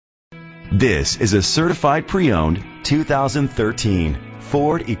This is a certified pre-owned 2013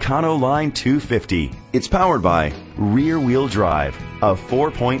 Ford Econoline 250. It's powered by rear-wheel drive, a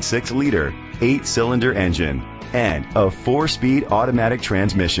 4.6-liter, 8-cylinder engine, and a 4-speed automatic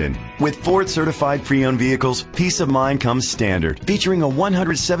transmission. With Ford certified pre-owned vehicles, peace of mind comes standard, featuring a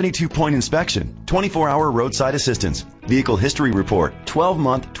 172-point inspection, 24-hour roadside assistance, vehicle history report,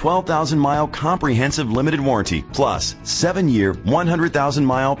 12-month, 12,000-mile comprehensive limited warranty, plus 7-year,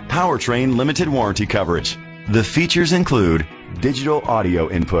 100,000-mile powertrain limited warranty coverage. The features include digital audio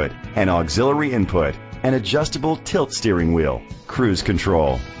input, an auxiliary input, an adjustable tilt steering wheel, cruise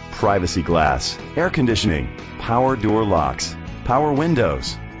control, privacy glass, air conditioning, power door locks, power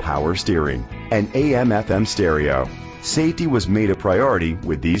windows, power steering, and AM/FM stereo. Safety was made a priority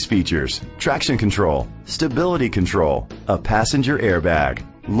with these features: traction control, stability control, a passenger airbag,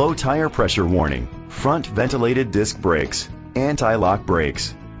 low tire pressure warning, front ventilated disc brakes, anti-lock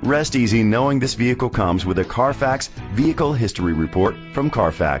brakes. Rest easy knowing this vehicle comes with a Carfax Vehicle History Report from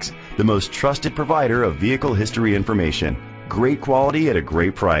Carfax, the most trusted provider of vehicle history information. Great quality at a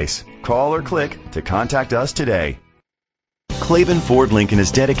great price. Call or click to contact us today. Klaben Ford Lincoln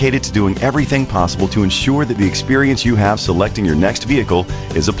is dedicated to doing everything possible to ensure that the experience you have selecting your next vehicle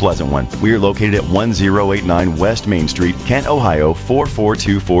is a pleasant one. We are located at 1089 West Main Street, Kent, Ohio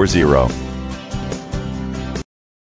 44240.